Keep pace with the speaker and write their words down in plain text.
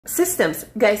Systems.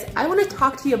 Guys, I want to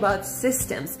talk to you about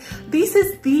systems. This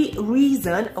is the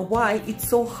reason why it's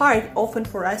so hard often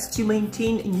for us to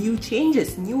maintain new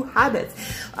changes, new habits,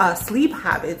 sleep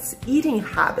habits, eating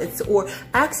habits, or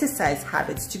exercise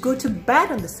habits, to go to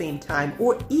bed at the same time,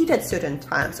 or eat at certain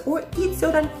times, or eat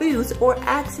certain foods, or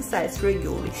exercise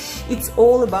regularly. It's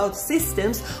all about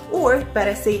systems, or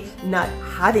better say, not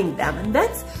having them. And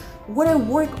that's what I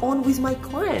work on with my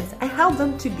clients. I help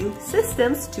them to build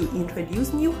systems, to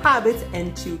introduce new habits,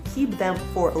 and to keep them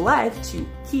for life, to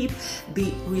keep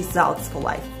the results for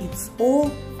life. It's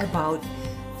all about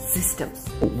systems.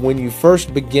 When you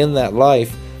first begin that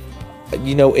life,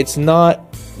 you know, it's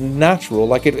not natural.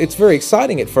 Like it's very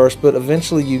exciting at first, but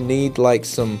eventually you need like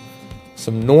some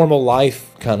normal life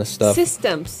kind of stuff.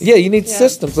 Systems. Yeah, you need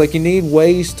systems. Like you need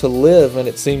ways to live, and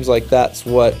it seems like that's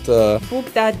what book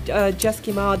that just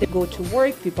came out. They go to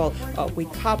work. People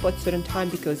wake up at a certain time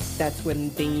because that's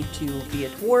when they need to be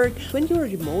at work. When you're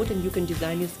remote and you can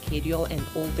design your schedule and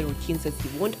all the routines as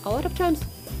you want, a lot of times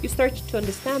you start to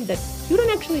understand that you don't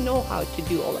actually know how to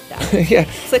do all of that. Yeah,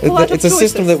 it's like it's a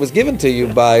system that was given to you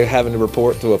by having to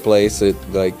report to a place at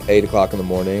like 8 o'clock in the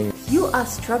morning. You are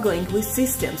struggling with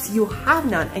systems, you have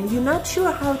none, and you're not sure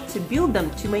how to build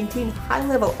them to maintain high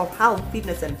level of health,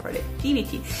 fitness, and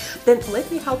productivity. Then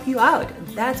let me help you out.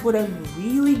 That's what I'm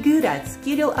really good at.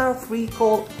 Schedule our free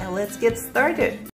call and let's get started.